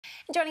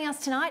Joining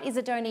us tonight is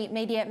Adoni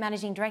Media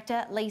Managing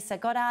Director Leisa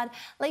Goddard.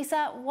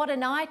 Leisa, what a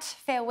night.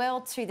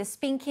 Farewell to the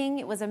Spin King.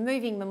 It was a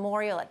moving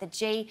memorial at the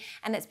G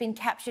and it's been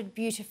captured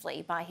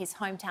beautifully by his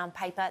hometown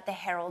paper, the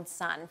Herald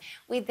Sun,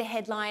 with the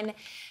headline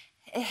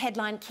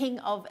King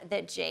of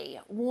the G.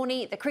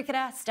 Warne, the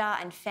cricketer, star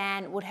and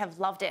fan, would have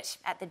loved it.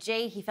 At the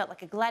G, he felt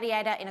like a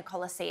gladiator in a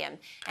coliseum,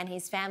 and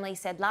his family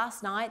said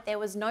last night there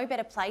was no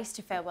better place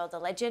to farewell the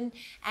legend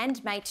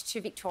and mate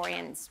to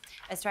Victorians,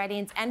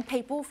 Australians and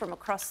people from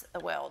across the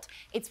world.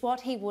 It's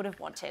what he would have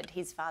wanted,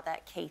 his father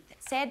Keith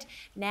said.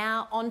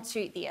 Now on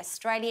to the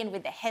Australian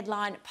with the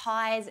headline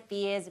Pies,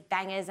 Beers,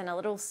 Bangers and a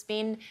Little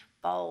Spin.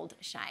 Bold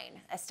Shane,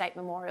 a state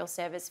memorial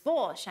service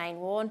for Shane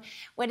Warne.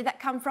 Where did that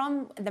come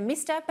from? The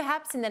Mister,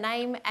 perhaps, in the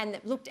name, and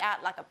it looked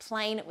out like a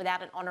plane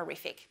without an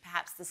honorific.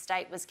 Perhaps the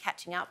state was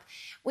catching up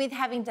with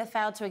having to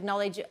fail to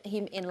acknowledge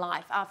him in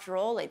life. After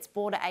all, it's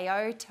Border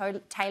AO,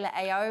 Taylor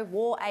AO,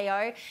 War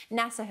AO,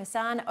 Nasser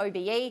Hassan,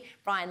 OBE,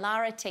 Brian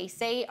Lara,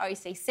 TC,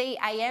 OCC,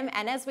 AM,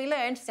 and as we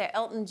learned, Sir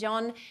Elton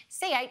John,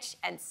 CH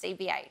and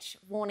CBH.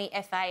 Warne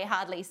FA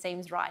hardly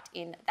seems right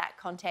in that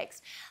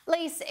context.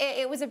 Lise,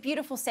 it was a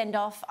beautiful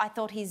send-off. I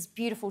thought his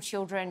beautiful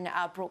children,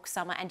 Brooke,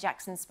 Summer and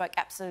Jackson, spoke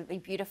absolutely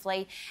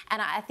beautifully. And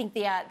I think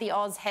the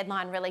Oz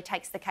headline really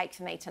takes the cake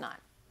for me tonight.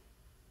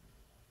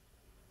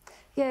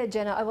 Yeah,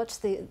 Jenna, I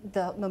watched the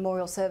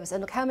memorial service, and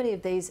look, how many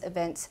of these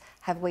events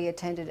have we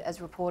attended as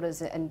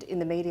reporters and in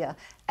the media?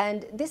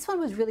 And this one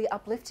was really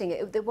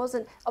uplifting. There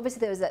wasn't,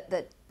 obviously there was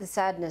the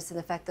sadness and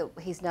the fact that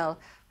we've now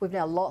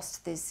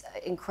lost this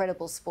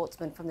incredible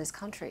sportsman from this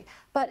country.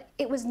 But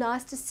it was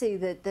nice to see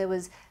that it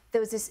was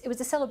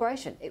a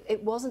celebration.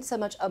 It wasn't so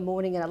much a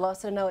mourning and a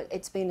loss. I know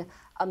it's been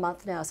a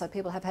month now, so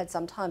people have had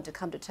some time to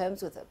come to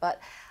terms with it. But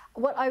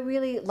what I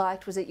really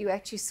liked was that you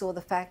actually saw the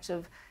fact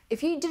of,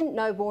 if you didn't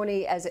know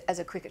Warne as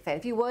a cricket fan,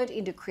 if you weren't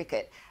into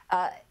cricket,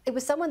 it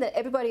was someone that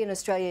everybody in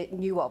Australia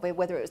knew of,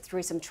 whether it was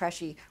through some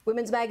trashy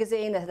women's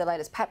magazine that had the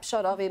latest pap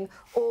shot of him,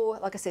 or,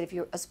 like I said, if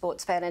you're a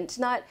sports fan. And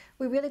tonight,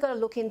 we really got to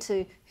look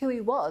into who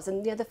he was.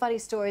 And, the funny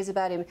stories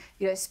about him,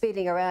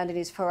 speeding around in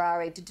his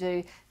Ferrari to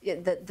do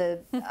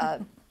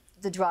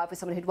the drive with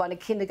someone who'd won a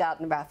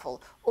kindergarten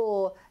raffle,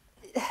 or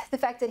the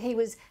fact that he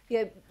was,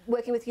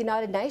 working with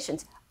United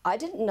Nations. I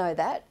didn't know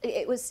that.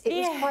 It was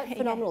quite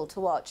phenomenal to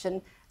watch,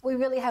 and we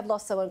really have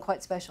lost someone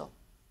quite special.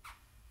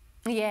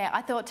 Yeah,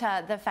 I thought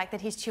the fact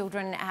that his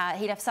children,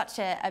 he'd have such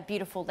a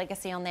beautiful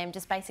legacy on them,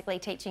 just basically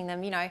teaching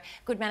them,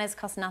 good manners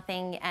cost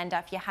nothing, and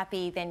if you're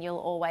happy, then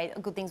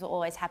good things will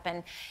always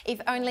happen.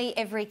 If only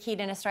every kid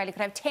in Australia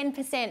could have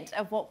 10%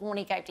 of what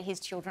Warne gave to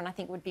his children, I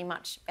think would be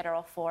much better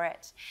off for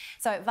it.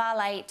 So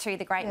Vale to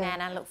the great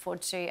man, and I look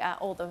forward to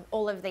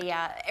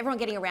everyone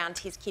getting around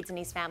his kids and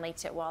his family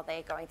while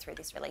they're going through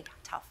this really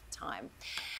tough time.